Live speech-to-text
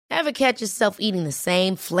Ever catch yourself eating the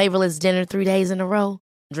same flavorless dinner 3 days in a row?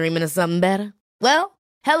 Dreaming of something better? Well,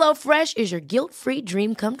 HelloFresh is your guilt-free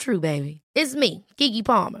dream come true, baby. It's me, Keke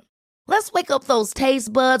Palmer. Let's wake up those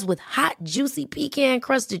taste buds with hot, juicy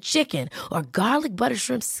pecan-crusted chicken or garlic butter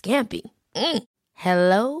shrimp scampi.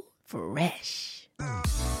 Hello Fresh.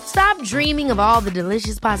 Stop dreaming of all the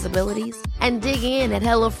delicious possibilities and dig in at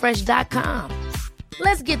HelloFresh.com.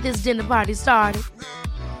 Let's get this dinner party started.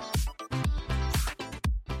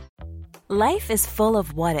 Life is full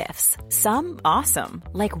of what-ifs. Some awesome,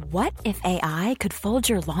 like what if AI could fold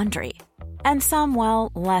your laundry? And some,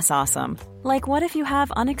 well, less awesome, like what if you have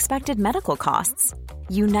unexpected medical costs?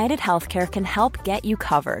 United Healthcare can help get you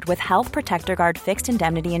covered with Health Protector Guard fixed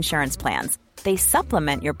indemnity insurance plans. They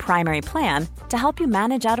supplement your primary plan to help you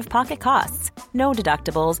manage out-of-pocket costs. No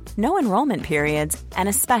deductibles, no enrollment periods, and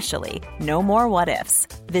especially no more what-ifs.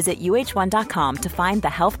 Visit uh1.com to find the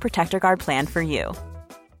Health Protector Guard plan for you.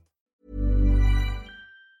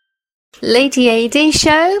 Lady AD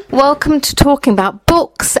Show, welcome to talking about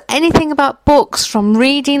books, anything about books, from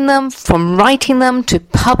reading them, from writing them, to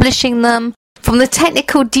publishing them, from the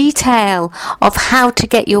technical detail of how to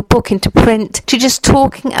get your book into print, to just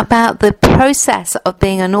talking about the process of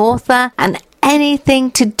being an author and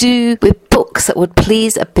anything to do with books that would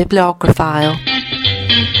please a bibliophile.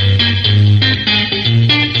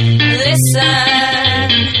 Listen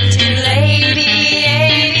to Lady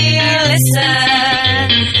AD, listen.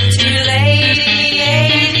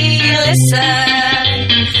 Listen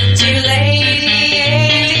to Lady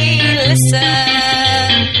AD, listen.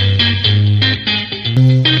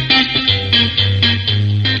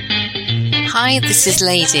 Hi, this is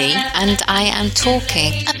Lady, and I am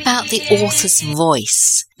talking about the author's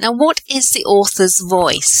voice. Now, what is the author's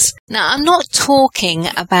voice? Now, I'm not talking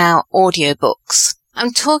about audiobooks.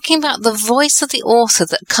 I'm talking about the voice of the author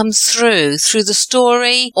that comes through the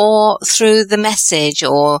story or through the message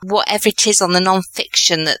or whatever it is on the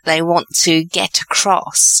non-fiction that they want to get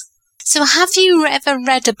across. So have you ever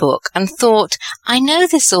read a book and thought, I know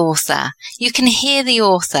this author? You can hear the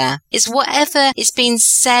author. It's whatever is being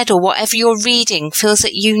said or whatever you're reading feels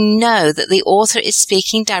that you know that the author is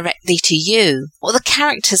speaking directly to you. Or the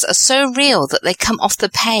characters are so real that they come off the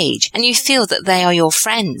page and you feel that they are your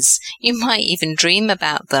friends. You might even dream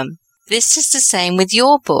about them. This is the same with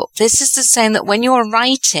your book. This is the same that when you're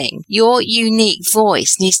writing, your unique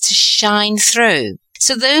voice needs to shine through.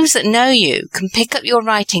 So those that know you can pick up your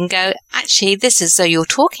writing and go, actually, this is as though you're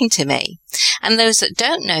talking to me. And those that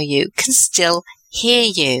don't know you can still hear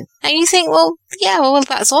you. And you think, well,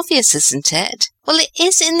 that's obvious, isn't it? Well, it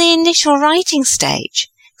is in the initial writing stage.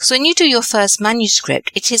 Because when you do your first manuscript,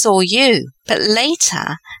 it is all you. But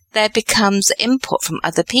later, there becomes input from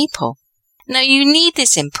other people. Now, you need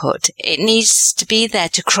this input. It needs to be there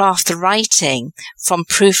to craft the writing from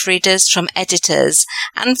proofreaders, from editors,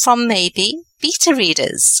 and from maybe beta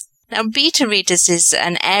readers. Now, beta readers is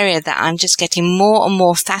an area that I'm just getting more and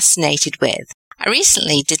more fascinated with. I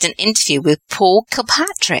recently did an interview with Paul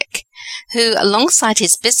Kilpatrick, who, alongside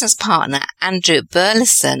his business partner, Andrew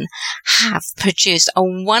Burleson, have produced a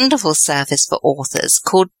wonderful service for authors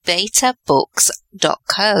called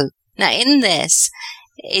betabooks.co. Now, in this,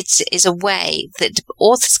 it is a way that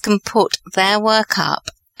authors can put their work up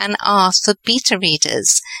and ask for beta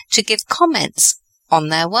readers to give comments on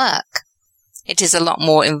their work. It is a lot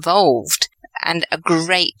more involved and a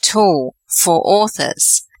great tool for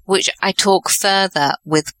authors, which I talk further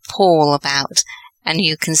with Paul about, and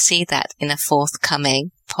you can see that in a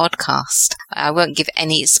forthcoming podcast. I won't give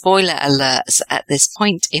any spoiler alerts at this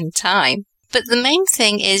point in time, but the main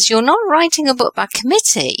thing is you're not writing a book by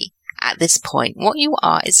committee. At this point, what you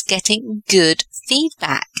are is getting good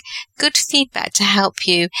feedback to help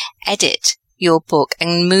you edit your book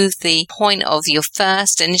and move the point of your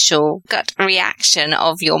first initial gut reaction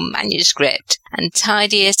of your manuscript and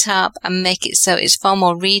tidy it up and make it so it's far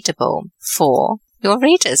more readable for your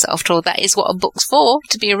readers. After all, that is what a book's for,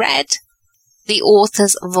 to be read. The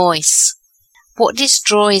author's voice. What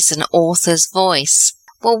destroys an author's voice?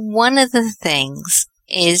 Well, one of the things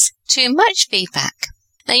is too much feedback.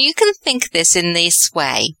 Now, you can think this in this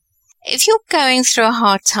way. If you're going through a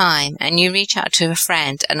hard time and you reach out to a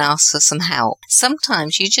friend and ask for some help,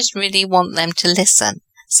 sometimes you just really want them to listen.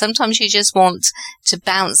 Sometimes you just want to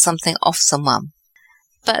bounce something off someone.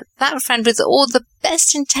 But that friend, with all the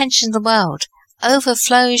best intentions in the world,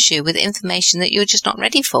 overflows you with information that you're just not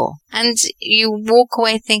ready for. And you walk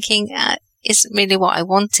away thinking, isn't really what I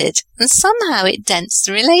wanted. And somehow it dents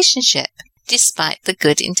the relationship, despite the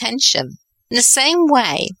good intention. In the same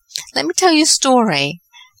way, let me tell you a story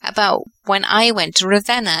about when I went to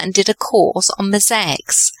Ravenna and did a course on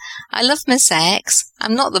mosaics. I love mosaics.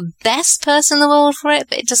 I'm not the best person in the world for it,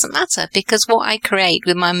 but it doesn't matter because what I create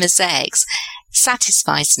with my mosaics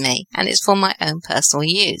satisfies me and it's for my own personal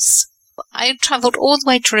use. I travelled all the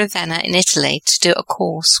way to Ravenna in Italy to do a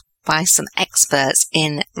course by some experts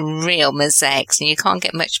in real mosaics, and you can't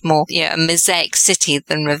get much more a mosaic city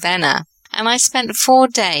than Ravenna. And I spent 4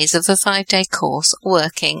 days of a 5-day course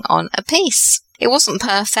working on a piece. It wasn't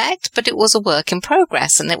perfect, but it was a work in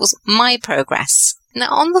progress, and it was my progress.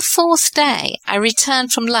 Now, on the 4th day, I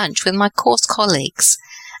returned from lunch with my course colleagues,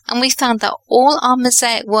 and we found that all our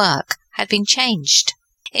mosaic work had been changed.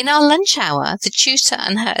 In our lunch hour, the tutor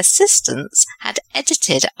and her assistants had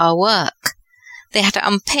edited our work. They had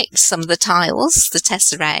unpicked some of the tiles, the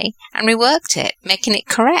tesserae, and reworked it, making it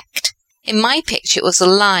correct. In my picture, it was a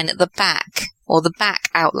line at the back, or the back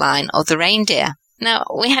outline of the reindeer. Now,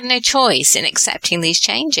 we had no choice in accepting these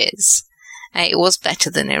changes. It was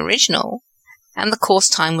better than the original, and the course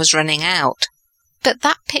time was running out. But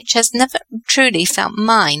that picture has never truly felt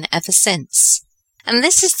mine ever since. And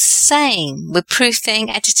this is the same with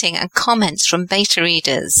proofing, editing, and comments from beta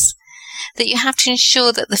readers, that you have to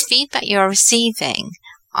ensure that the feedback you are receiving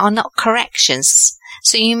are not corrections.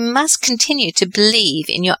 So you must continue to believe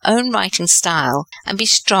in your own writing style and be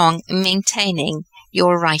strong in maintaining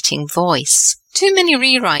your writing voice. Too many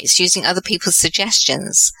rewrites using other people's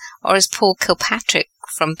suggestions, or as Paul Kilpatrick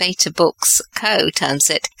from Beta Books Co. terms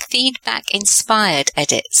it, feedback-inspired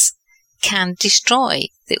edits, can destroy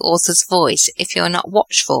the author's voice if you're not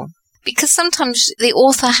watchful. Because sometimes the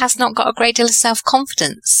author has not got a great deal of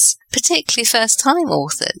self-confidence, particularly first-time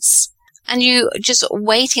authors. And you're just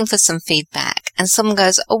waiting for some feedback, and someone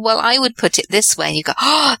goes, oh, well, I would put it this way. And you go,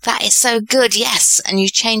 oh, that is so good, yes. And you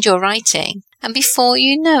change your writing. And before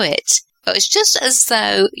you know it, it's just as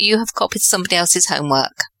though you have copied somebody else's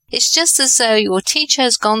homework. It's just as though your teacher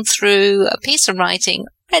has gone through a piece of writing,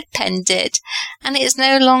 red-penned it, and it is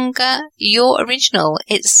no longer your original.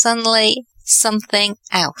 It's suddenly something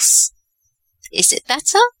else. Is it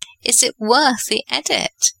better? Is it worth the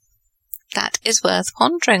edit? That is worth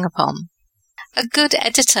pondering upon. A good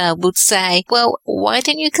editor would say, well, why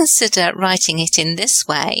don't you consider writing it in this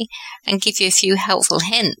way and give you a few helpful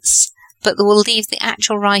hints, but will leave the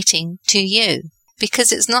actual writing to you,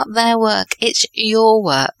 because it's not their work, it's your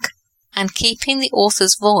work. And keeping the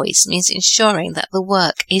author's voice means ensuring that the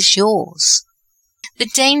work is yours. The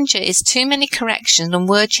danger is too many corrections and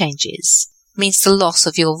word changes means the loss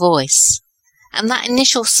of your voice. And that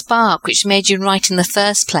initial spark which made you write in the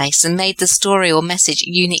first place and made the story or message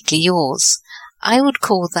uniquely yours, I would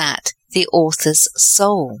call that the author's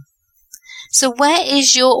soul. So where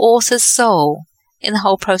is your author's soul in the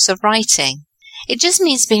whole process of writing? It just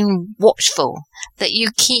means being watchful, that you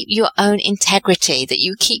keep your own integrity, that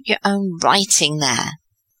you keep your own writing there.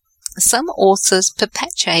 Some authors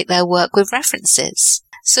perpetuate their work with references.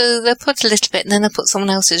 So they'll put a little bit and then they'll put someone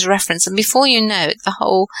else's reference, and before you know it, the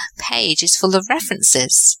whole page is full of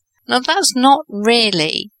references. Now that's not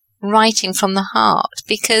really writing from the heart,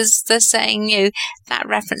 because they're saying, that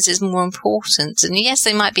reference is more important. And yes,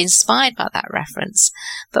 they might be inspired by that reference,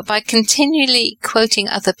 but by continually quoting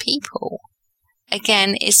other people,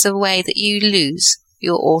 again, it's a way that you lose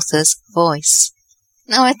your author's voice.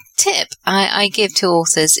 Now, a tip I give to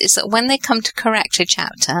authors is that when they come to correct a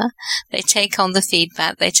chapter, they take on the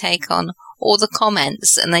feedback, they take on all the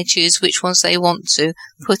comments, and they choose which ones they want to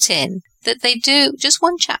put in, that they do just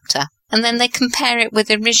one chapter, and then they compare it with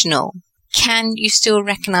the original. Can you still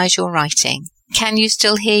recognize your writing? Can you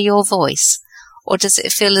still hear your voice? Or does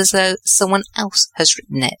it feel as though someone else has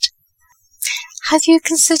written it? Have you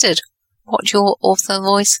considered what your author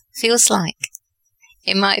voice feels like?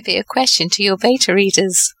 It might be a question to your beta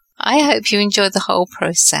readers. I hope you enjoy the whole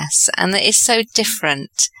process, and that it's so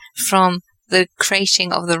different from the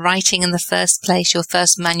creating of the writing in the first place, your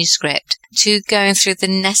first manuscript, to going through the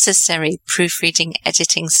necessary proofreading,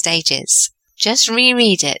 editing stages. Just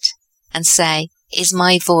reread it and say, is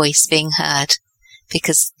my voice being heard?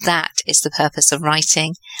 Because that is the purpose of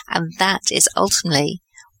writing, and that is ultimately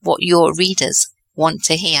what your readers want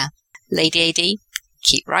to hear. Lady AD,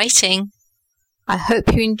 keep writing. I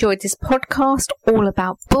hope you enjoyed this podcast all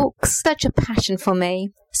about books. Such a passion for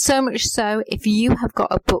me. So much so, if you have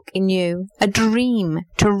got a book in you, a dream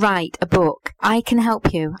to write a book, I can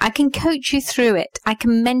help you. I can coach you through it. I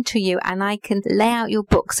can mentor you, and I can lay out your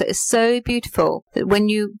book so it's so beautiful that when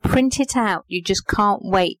you print it out, you just can't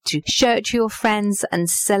wait to show it to your friends and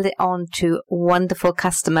sell it on to wonderful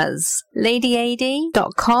customers.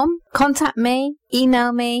 LadyAD.com. Contact me,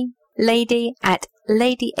 email me,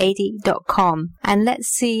 lady@ladyad.com, and let's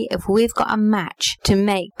see if we've got a match to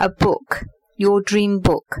make a book, your dream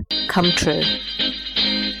book, come true.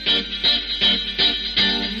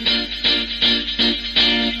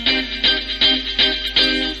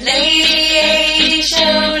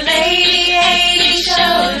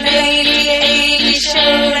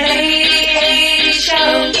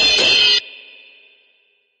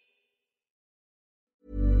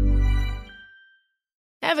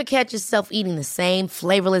 Ever catch yourself eating the same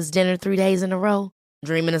flavorless dinner 3 days in a row?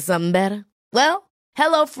 Dreaming of something better? Well,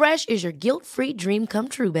 HelloFresh is your guilt-free dream come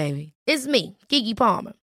true, baby. It's me, Keke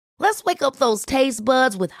Palmer. Let's wake up those taste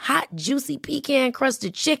buds with hot, juicy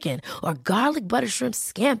pecan-crusted chicken or garlic butter shrimp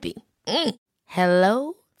scampi.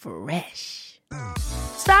 Hello Fresh.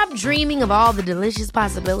 Stop dreaming of all the delicious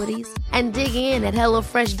possibilities and dig in at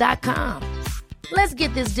HelloFresh.com. Let's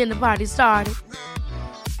get this dinner party started.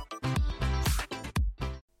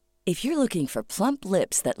 If you're looking for plump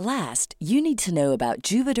lips that last, you need to know about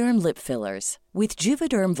Juvederm lip fillers. With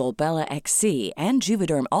Juvederm Volbella XC and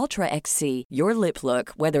Juvederm Ultra XC, your lip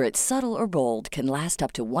look, whether it's subtle or bold, can last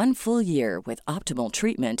up to 1 full year with optimal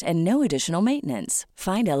treatment and no additional maintenance.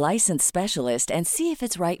 Find a licensed specialist and see if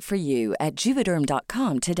it's right for you at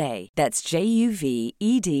Juvederm.com today. That's JUVEDERM.com.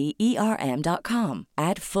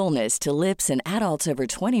 Add fullness to lips in adults over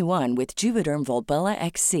 21 with Juvederm Volbella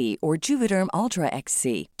XC or Juvederm Ultra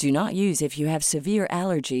XC. Do not use if you have severe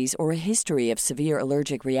allergies or a history of severe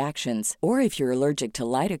allergic reactions, or if you're allergic to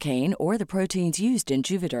lidocaine or the proteins used in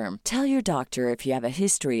Juvederm. Tell your doctor if you have a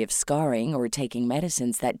history of scarring or taking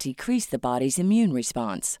medicines that decrease the body's immune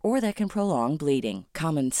response or that can prolong bleeding.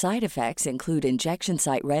 Common side effects include injection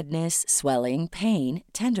site redness, swelling, pain,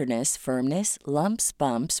 tenderness, firmness, lumps,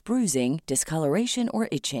 bumps, bruising, discoloration, or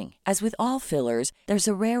itching. As with all fillers, there's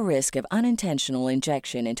a rare risk of unintentional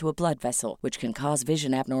injection into a blood vessel, which can cause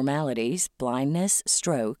vision abnormalities, blindness,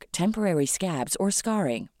 stroke, temporary scabs, or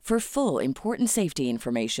scarring. For full, important safety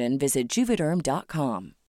information, visit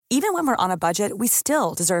Juvederm.com. Even when we're on a budget, we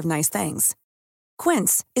still deserve nice things.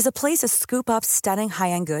 Quince is a place to scoop up stunning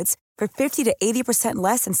high-end goods for 50 to 80%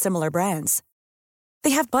 less than similar brands. They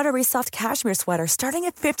have buttery soft cashmere sweaters starting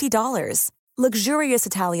at $50, luxurious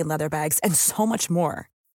Italian leather bags, and so much more.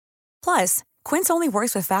 Plus, Quince only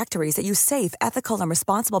works with factories that use safe, ethical, and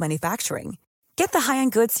responsible manufacturing. Get the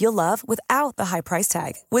high-end goods you'll love without the high price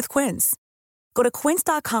tag with Quince. Go to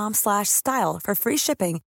quince.com/style for free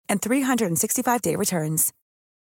shipping and 365-day returns.